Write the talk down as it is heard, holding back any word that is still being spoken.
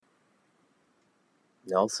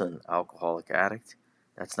Nelson, alcoholic addict.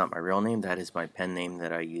 That's not my real name. That is my pen name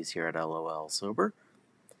that I use here at LOL Sober.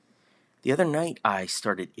 The other night, I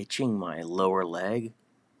started itching my lower leg,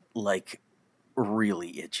 like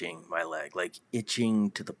really itching my leg, like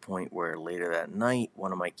itching to the point where later that night,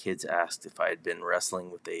 one of my kids asked if I had been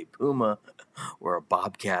wrestling with a puma or a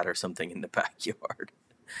bobcat or something in the backyard.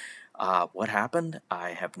 What happened?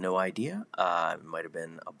 I have no idea. It might have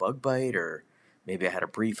been a bug bite, or maybe I had a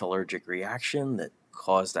brief allergic reaction that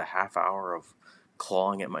caused a half hour of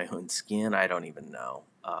clawing at my own skin. I don't even know.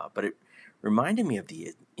 But it reminded me of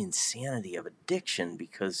the insanity of addiction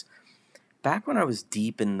because back when I was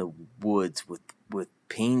deep in the woods with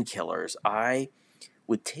painkillers, I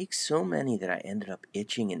would take so many that I ended up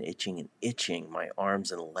itching and itching and itching my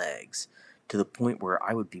arms and legs to the point where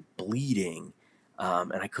I would be bleeding,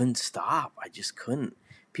 and I couldn't stop. I just couldn't.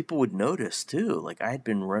 People would notice too. Like I had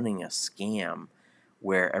been running a scam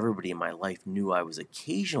where everybody in my life knew I was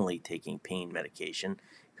occasionally taking pain medication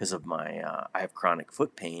because of my I have chronic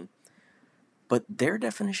foot pain. But their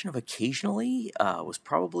definition of occasionally was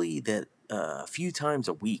probably that a few times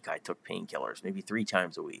a week I took painkillers, maybe 3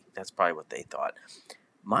 times a week. That's probably what they thought.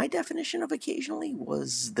 My definition of occasionally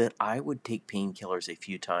was that I would take painkillers a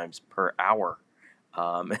few times per hour.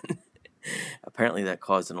 And apparently that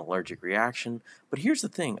caused an allergic reaction. But here's the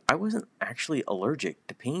thing, I wasn't actually allergic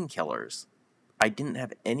to painkillers. I didn't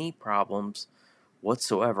have any problems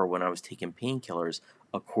whatsoever when I was taking painkillers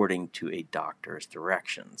according to a doctor's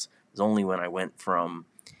directions. It was only when I went from,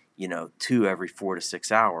 2 every 4 to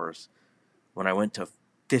 6 hours, when I went to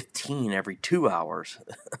 15 every 2 hours,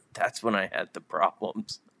 that's when I had the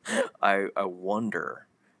problems. I wonder,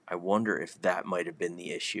 if that might have been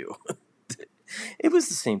the issue. It was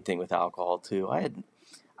the same thing with alcohol too.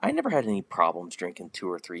 I never had any problems drinking 2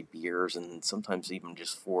 or 3 beers, and sometimes even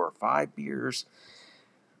just 4 or 5 beers.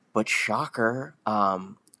 But shocker,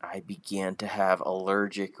 I began to have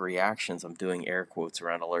allergic reactions. I'm doing air quotes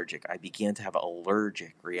around allergic. I began to have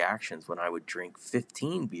allergic reactions when I would drink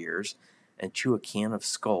 15 beers and chew a can of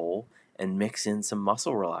Skull and mix in some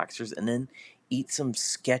muscle relaxers and then eat some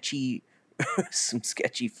sketchy some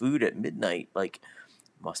sketchy food at midnight. Like,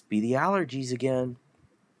 must be the allergies again.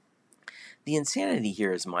 The insanity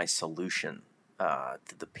here is my solution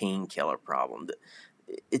to the painkiller problem.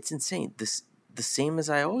 It's insane. The same as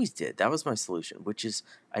I always did. That was my solution, which is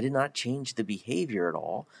I did not change the behavior at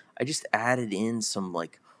all. I just added in some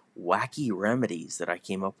like wacky remedies that I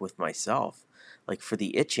came up with myself. Like for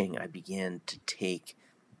the itching, I began to take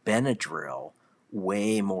Benadryl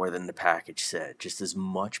way more than the package said, just as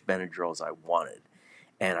much Benadryl as I wanted.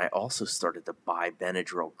 And I also started to buy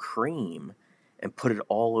Benadryl cream and put it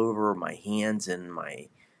all over my hands and my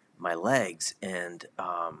legs. And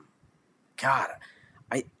God,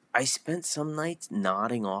 I spent some nights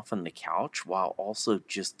nodding off on the couch while also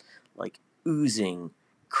just like oozing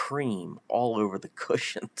cream all over the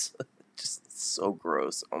cushions. Just so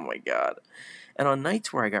gross. Oh my God. And on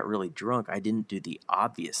nights where I got really drunk, I didn't do the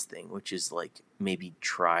obvious thing, which is like maybe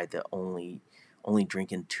try the only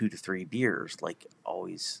drinking 2 to 3 beers, like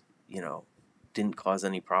always, didn't cause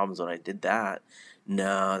any problems when I did that.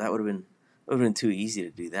 No, that would have been too easy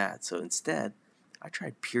to do that. So instead, I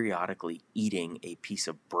tried periodically eating a piece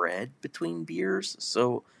of bread between beers.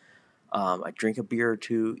 So I drink a beer or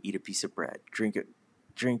two, eat a piece of bread. Drink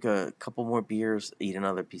a couple more beers, eat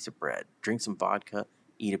another piece of bread. Drink some vodka,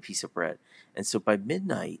 eat a piece of bread. And so by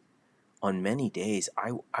midnight, on many days,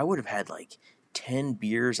 I would have had like 10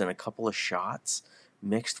 beers and a couple of shots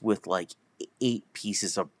mixed with like 8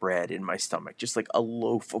 pieces of bread in my stomach, just like a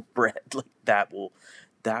loaf of bread. Like that will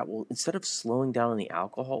instead of slowing down on the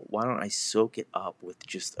alcohol, why don't I soak it up with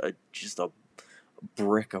just a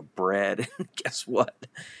brick of bread? And guess what?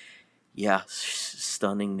 Yeah,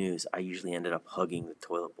 stunning news. I usually ended up hugging the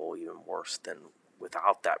toilet bowl even worse than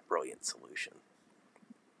without that brilliant solution.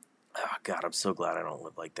 Oh, God, I'm so glad I don't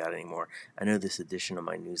live like that anymore. I know this edition of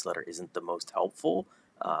my newsletter isn't the most helpful,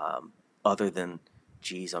 other than,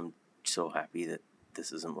 geez, I'm so happy that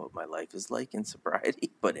this isn't what my life is like in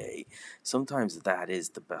sobriety. But hey, sometimes that is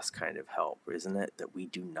the best kind of help, isn't it? That we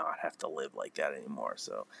do not have to live like that anymore.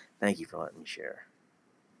 So thank you for letting me share.